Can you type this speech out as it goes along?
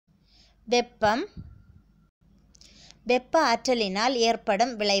வெப்பம், வெப்ப ஆற்றலினால்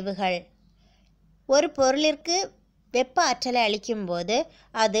ஏற்படும் விளைவுகள். ஒரு பொருளிற்கு வெப்ப ஆற்றலை அளிக்கும்போது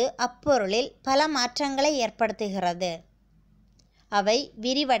அது அப்பொருளில் பல மாற்றங்களை ஏற்படுத்துகிறது. அவை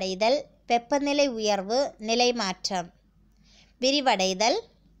விரிவடைதல், வெப்பநிலை உயர்வு, நிலை மாற்றம். விரிவடைதல்: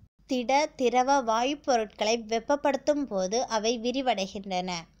 திட, திரவ, வாயு பொருட்களை வெப்பப்படுத்தும் போது அவை விரிவடைகின்றன.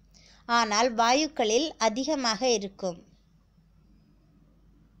 ஆனால் வாயுக்களில் அதிகமாக இருக்கும்.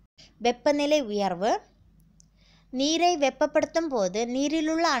 வெப்பநிலை உயர்வு: நீரை வெப்பப்படுத்தும் போது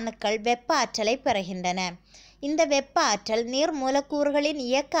நீரிலுள்ள அணுக்கள் வெப்ப ஆற்றலை பெறுகின்றன. இந்த வெப்ப ஆற்றல் நீர் மூலக்கூறுகளின்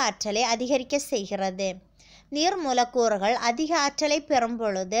இயக்க ஆற்றலை அதிகரிக்க செய்கிறது. நீர் மூலக்கூறுகள் அதிக ஆற்றலை பெறும்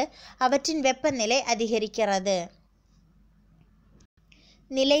பொழுது அவற்றின் வெப்பநிலை அதிகரிக்கிறது.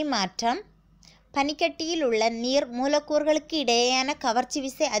 நிலை மாற்றம்: பனிக்கட்டியில் உள்ள நீர் மூலக்கூறுகளுக்கு இடையேயான கவர்ச்சி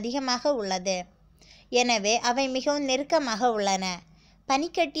விசை அதிகமாக உள்ளது. எனவே அவை மிகவும் நெருக்கமாக உள்ளன.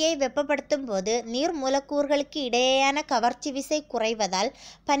 பனிக்கட்டியை வெப்பப்படுத்தும் போது நீர் மூலக்கூறுகளுக்கு இடையேயான கவர்ச்சி விசை குறைவதால்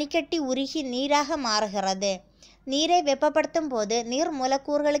பனிக்கட்டி உருகி நீராக மாறுகிறது. நீரை வெப்பப்படுத்தும் போது நீர்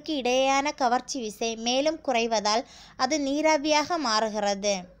மூலக்கூறுகளுக்கு இடையேயான கவர்ச்சி விசை மேலும் குறைவதால் அது நீராவியாக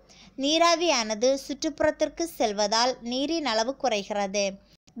மாறுகிறது. நீராவியானது சுற்றுப்புறத்திற்கு செல்வதால் நீரின் அளவு குறைகிறது.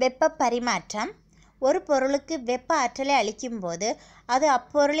 வெப்ப பரிமாற்றம்: ஒரு பொருளுக்கு வெப்ப ஆற்றலை அளிக்கும் போது அது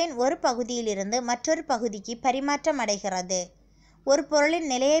அப்பொருளின் ஒரு பகுதியிலிருந்து மற்றொரு பகுதிக்கு பரிமாற்றம் அடைகிறது. ஒரு பொருளின்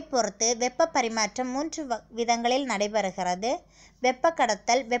நிலையை பொறுத்து வெப்ப பரிமாற்றம் 3 விதங்களில் நடைபெறுகிறது. வெப்ப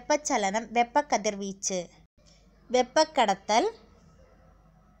கடத்தல், வெப்பச்சலனம், வெப்ப கதிர்வீச்சு. வெப்ப கடத்தல்: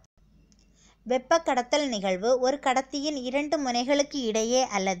 வெப்ப கடத்தல் நிகழ்வு ஒரு கடத்தியின் 2 முனைகளுக்கு இடையே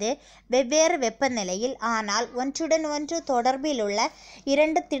அல்லது வெவ்வேறு வெப்பநிலையில் ஆனால் ஒன்றுடன் ஒன்று தொடர்பில் உள்ள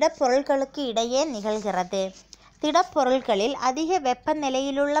 2 திடப்பொருட்களுக்கு இடையே நிகழ்கிறது. திடப்பொருட்களில் அதிக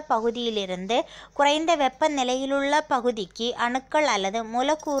வெப்பநிலையிலுள்ள பகுதியிலிருந்து குறைந்த வெப்பநிலையிலுள்ள பகுதிக்கு அணுக்கள் அல்லது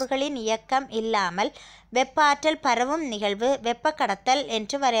மூலக்கூறுகளின் இயக்கம் இல்லாமல் வெப்ப ஆற்றல் பரவும் நிகழ்வு வெப்ப கடத்தல்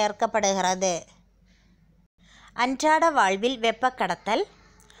என்று வரையறுக்கப்படுகிறது. அன்றாட வாழ்வில் வெப்ப கடத்தல்: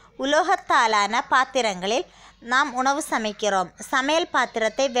 உலோகத்தாலான பாத்திரங்களில் நாம் உணவு சமைக்கிறோம். சமையல்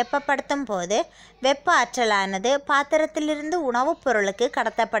பாத்திரத்தை வெப்பப்படுத்தும் போது வெப்ப ஆற்றலானது பாத்திரத்திலிருந்து உணவுப் பொருளுக்கு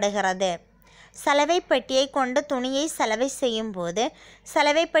கடத்தப்படுகிறது. சலவை பெட்டியை கொண்டு துணியை சலவை செய்யும் போது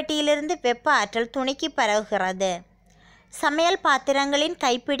சலவை பெட்டியிலிருந்து வெப்ப ஆற்றல் துணிக்கு பரவுகிறது. சமையல் பாத்திரங்களின்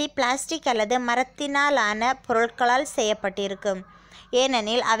கைப்பிடி பிளாஸ்டிக் அல்லது மரத்தினாலான பொருட்களால் செய்யப்பட்டிருக்கும்.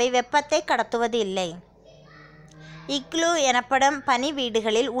 ஏனெனில் அவை வெப்பத்தை கடத்துவது இல்லை. இக்லூ எனப்படும் பனி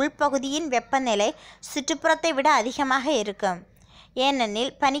வீடுகளில் உள்பகுதியின் வெப்பநிலை சுற்றுப்புறத்தை விட அதிகமாக இருக்கும்.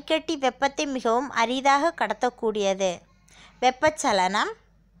 ஏனெனில் பனிக்கட்டி வெப்பத்தை மிகவும் அரிதாக கடத்தக்கூடியது. வெப்பச்சலனம்: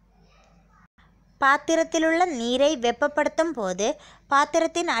 பாத்திரத்திலுள்ள நீரை வெப்பப்படுத்தும் போது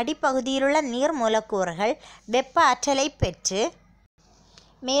பாத்திரத்தின் அடிப்பகுதியிலுள்ள நீர் மூலக்கூறுகள் வெப்ப ஆற்றலை பெற்று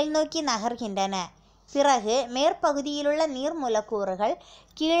மேல் நோக்கி நகர்கின்றன. பிறகு மேற்பகுதியிலுள்ள நீர் மூலக்கூறுகள்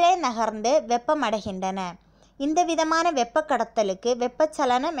கீழே நகர்ந்து வெப்பமடைகின்றன. இந்த விதமான வெப்ப கடத்தலுக்கு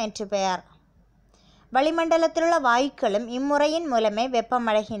வெப்பச்சலனம் என்று பெயர். வளிமண்டலத்திலுள்ள வாயுக்களும் இம்முறையின் மூலமே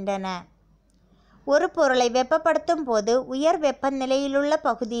வெப்பமடைகின்றன. ஒரு பொருளை வெப்பப்படுத்தும் போது உயர் வெப்பநிலையிலுள்ள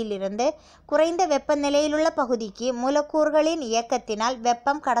பகுதியிலிருந்து குறைந்த வெப்பநிலையிலுள்ள பகுதிக்கு மூலக்கூறுகளின் இயக்கத்தினால்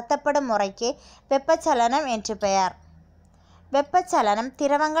வெப்பம் கடத்தப்படும் முறைக்கு வெப்பச்சலனம் என்று பெயர். வெப்பச்சலனம்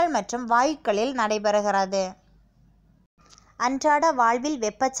திரவங்கள் மற்றும் வாயுக்களில் நடைபெறுகிறது. அன்றாட வாழ்வில்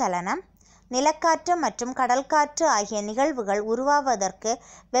வெப்பச்சலனம்: நிலக்காற்று மற்றும் கடல்காற்று ஆகிய நிகழ்வுகள் உருவாவதற்கு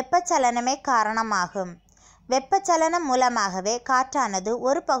வெப்பச்சலனமே காரணமாகும். வெப்பச்சலனம் மூலமாகவே காற்றானது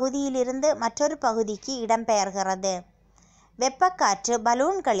ஒரு பகுதியிலிருந்து மற்றொரு பகுதிக்கு இடம்பெயர்கிறது. வெப்பக்காற்று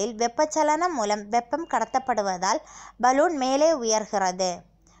பலூன்களில் வெப்பச்சலனம் மூலம் வெப்பம் கடத்தப்படுவதால் பலூன் மேலே உயர்கிறது.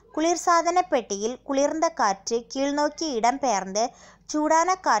 குளிர்சாதன பெட்டியில் குளிர்ந்த காற்று கீழ்நோக்கி இடம்பெயர்ந்து சூடான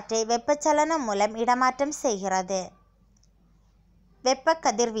காற்றை வெப்பச்சலனம் மூலம் இடமாற்றம் செய்கிறது. வெப்ப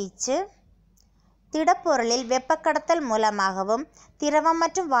கதிர்வீச்சு: திடப்பொருளில் வெப்பக்கடத்தல் மூலமாகவும் திரவம்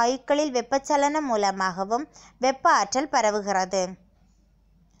மற்றும் வாயுக்களில் வெப்பச்சலனம் மூலமாகவும் வெப்ப ஆற்றல் பரவுகிறது.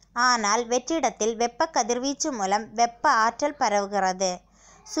 ஆனால் வெற்றிடத்தில் வெப்ப கதிர்வீச்சு மூலம் வெப்ப ஆற்றல் பரவுகிறது.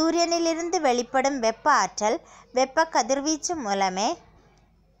 சூரியனிலிருந்து வெளிப்படும் வெப்ப ஆற்றல் வெப்ப கதிர்வீச்சு மூலமே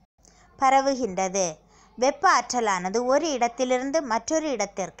பரவுகின்றது. வெப்ப ஆற்றலானது ஒரு இடத்திலிருந்து மற்றொரு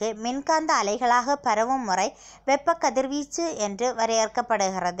இடத்திற்கு மின்காந்த அலைகளாக பரவும் முறை வெப்ப கதிர்வீச்சு என்று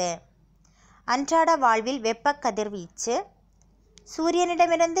வரையறுக்கப்படுகிறது. அன்றாட வாழ்வில் வெப்ப கதிர்வீச்சு: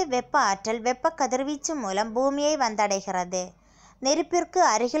 சூரியனிடமிருந்து வெப்ப ஆற்றல் வெப்ப கதிர்வீச்சு மூலம் பூமியை வந்தடைகிறது. நெருப்பிற்கு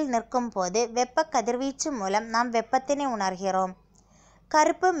அருகில் நிற்கும் போது வெப்ப கதிர்வீச்சு மூலம் நாம் வெப்பத்தினை உணர்கிறோம்.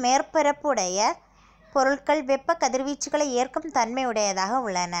 கருப்பு மேற்பரப்புடைய பொருட்கள் வெப்ப கதிர்வீச்சுகளை ஏற்கும் தன்மையுடையதாக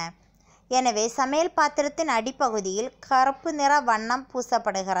உள்ளன. எனவே சமையல் பாத்திரத்தின் அடிப்பகுதியில் கருப்பு நிற வண்ணம்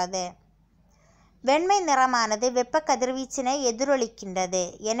பூசப்படுகிறது. வெண்மை நிறமானது வெப்ப கதிர்வீச்சினை எதிரொலிக்கின்றது.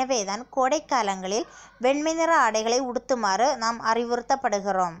 எனவேதான் கோடைக்காலங்களில் வெண்மை நிற ஆடைகளை உடுத்துமாறு நாம்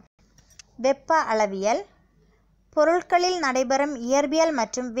அறிவுறுத்தப்படுகிறோம். வெப்ப அளவியல் பொருட்களில் நடைபெறும் இயற்பியல்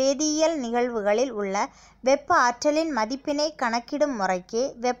மற்றும் வேதியியல் நிகழ்வுகளில் உள்ள வெப்ப ஆற்றலின் மதிப்பினை கணக்கிடும் முறைக்கு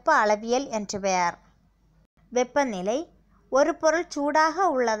வெப்ப அளவியல் என்று பெயர். வெப்பநிலை ஒரு பொருள் சூடாக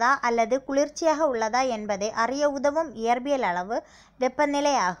உள்ளதா அல்லது குளிர்ச்சியாக உள்ளதா என்பதை அறிய உதவும் இயற்பியல் அளவு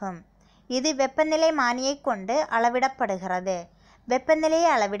வெப்பநிலை ஆகும். இது வெப்பநிலைமானியை கொண்டு அளவிடப்படுகிறது. வெப்பநிலையை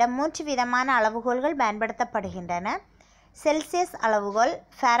அளவிட 3 விதமான அளவுகோல்கள் பயன்படுத்தப்படுகின்றன. செல்சியஸ் அளவுகோல்,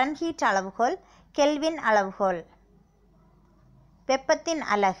 ஃபாரன்ஹீட் அளவுகோல், கெல்வின் அளவுகோல். வெப்பத்தின்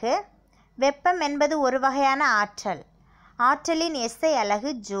அலகு. வெப்பம் என்பது ஒரு வகையான ஆற்றல். ஆற்றலின் SI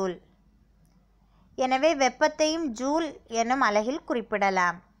அலகு ஜூல். எனவே வெப்பத்தையும் ஜூல் எனும் அலகில்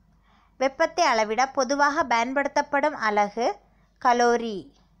குறிப்பிடலாம். வெப்பத்தை அளவிட பொதுவாக பயன்படுத்தப்படும் அலகு கலோரி.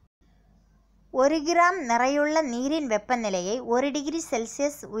 1 கிராம் நிறையுள்ள நீரின் வெப்பநிலையை 1 டிகிரி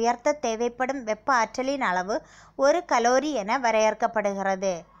செல்சியஸ் உயர்த்த தேவைப்படும் வெப்ப ஆற்றலின் அளவு 1 கலோரி என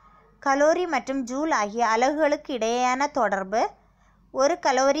வரையறுக்கப்படுகிறது. கலோரி மற்றும் ஜூல் ஆகிய அலகுகளுக்கு இடையேயான தொடர்பு 1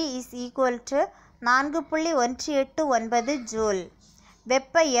 calorie is equal to 4.189 joule.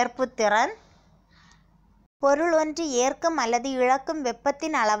 வெப்ப ஏற்புத்திறன் பொருள் ஒன்று ஏற்கும் அல்லது இழக்கும்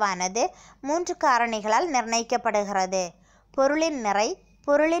வெப்பத்தின் அளவானது 3 காரணிகளால் நிர்ணயிக்கப்படுகிறது. பொருளின் நிறை,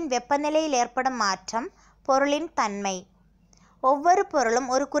 பொருளின் வெப்பநிலையில் ஏற்படும் மாற்றம், பொருளின் தன்மை. ஒவ்வொரு பொருளும்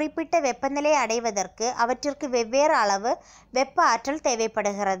ஒரு குறிப்பிட்ட வெப்பநிலையை அடைவதற்கு அவற்றிற்கு வெவ்வேறு அளவு வெப்ப ஆற்றல்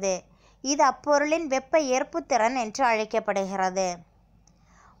தேவைப்படுகிறது. இது அப்பொருளின் வெப்ப ஏற்புத்திறன் என்று அழைக்கப்படுகிறது.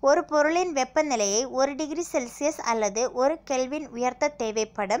 ஒரு பொருளின் வெப்பநிலையை 1 டிகிரி செல்சியஸ் அல்லது 1 கெல்வின் உயர்த்த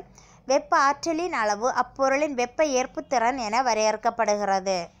தேவைப்படும் வெப்ப ஆற்றலின் அளவு அப்பொருளின் வெப்ப ஏற்புத்திறன் என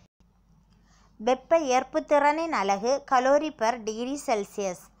வரையறுக்கப்படுகிறது. வெப்ப ஏற்புத்திறனின் அலகு கலோரி பெர் டிகிரி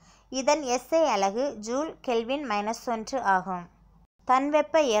செல்சியஸ். இதன் SI அலகு ஜூல் கெல்வின் -1 ஆகும்.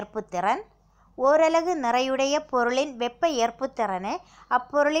 தன்வெப்ப ஏற்புத்திறன் ஓரலகு நிறையுடைய பொருளின் வெப்ப ஏற்புத்திறனே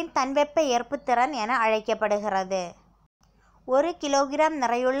அப்பொருளின் தன்வெப்ப ஏற்புத்திறன் என அழைக்கப்படுகிறது. 1 கிலோகிராம்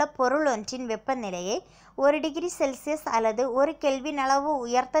நிறையுள்ள பொருள் ஒன்றின் வெப்பநிலையை 1 டிகிரி செல்சியஸ் அல்லது 1 கெல்வின் அளவு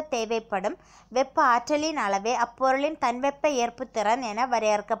உயர்த்த தேவைப்படும் வெப்ப ஆற்றலின் அளவே அப்பொருளின் தன்வெப்ப ஏற்புத்திறன் என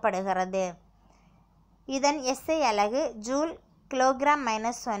வரையறுக்கப்படுகிறது. இதன் SI அலகு ஜூல் கிலோகிராம்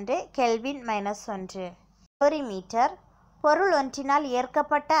 -1 கெல்வின் -1. கலோரிமீட்டர் பொருள் ஒன்றினால்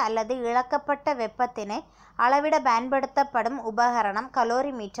ஏற்கப்பட்ட அல்லது இழக்கப்பட்ட வெப்பத்தினை அளவிட பயன்படுத்தப்படும் உபகரணம்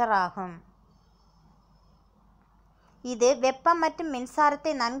கலோரிமீட்டர் ஆகும். இது வெப்பம் மற்றும்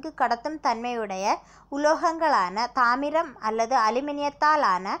மின்சாரத்தை நன்கு கடத்தும் தன்மையுடைய உலோகங்களான தாமிரம் அல்லது அலுமினியத்தால்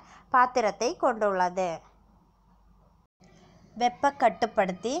ஆன பாத்திரத்தை கொண்டுள்ளது. வெப்ப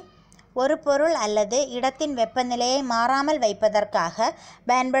கட்டுப்படுத்தி ஒரு பொருள் அல்லது இடத்தின் வெப்பநிலையை மாறாமல் வைப்பதற்காக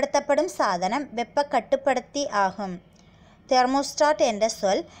பயன்படுத்தப்படும் சாதனம் வெப்ப கட்டுப்படுத்தி ஆகும். தெர்மோஸ்டாட் என்ற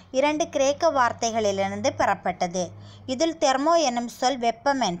சொல் 2 கிரேக்க வார்த்தைகளிலிருந்து பெறப்பட்டது. இதில் தெர்மோ எனும் சொல்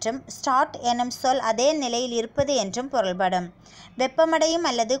வெப்பம் என்றும் ஸ்டாட் எனும் சொல் அதே நிலையில் இருப்பது என்றும் பொருள்படும். வெப்பமடையும்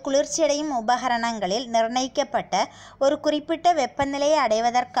அல்லது குளிர்ச்சியடையும் உபகரணங்களில் நிர்ணயிக்கப்பட்ட ஒரு குறிப்பிட்ட வெப்பநிலையை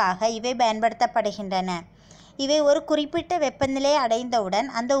அடைவதற்காக இவை பயன்படுத்தப்படுகின்றன. இவை ஒரு குறிப்பிட்ட வெப்பநிலையை அடைந்தவுடன்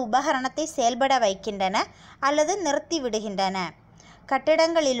அந்த உபகரணத்தை செயல்பட வைக்கின்றன அல்லது நிறுத்திவிடுகின்றன.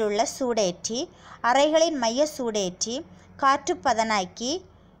 கட்டிடங்களிலுள்ள சூடேற்றி, அறைகளின் மைய சூடேற்றி, காற்று பதனாக்கி,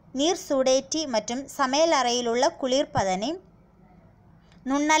 நீர் சூடேற்றி மற்றும் சமையல் அறையிலுள்ள குளிர்பதனி,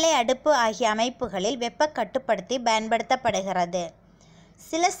 நுண்ணலை அடுப்பு ஆகிய அமைப்புகளில் வெப்ப கட்டுப்படுத்தி பயன்படுத்தப்படுகிறது.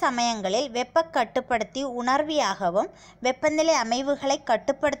 சில சமயங்களில் வெப்ப கட்டுப்படுத்தி உணர்வியாகவும் வெப்பநிலை அமைவுகளை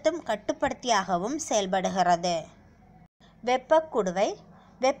கட்டுப்படுத்தும் கட்டுப்படுத்தியாகவும் செயல்படுகிறது. வெப்பக்குடுவை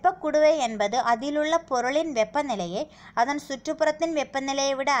வெப்பக்குடுவை என்பது அதிலுள்ள பொருளின் வெப்பநிலையை அதன் சுற்றுப்புறத்தின்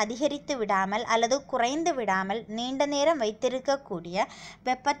வெப்பநிலையை விட அதிகரித்து விடாமல் அல்லது குறைந்து விடாமல் நீண்ட நேரம் வைத்திருக்கக்கூடிய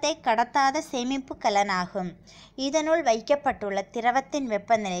வெப்பத்தை கடத்தாத சேமிப்பு கலனாகும். இதனுள் வைக்கப்பட்டுள்ள திரவத்தின்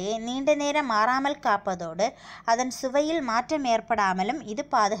வெப்பநிலையை நீண்ட நேரம் மாறாமல் காப்பதோடு அதன் சுவையில் மாற்றம் ஏற்படாமலும் இது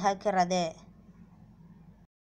பாதுகாக்கிறது.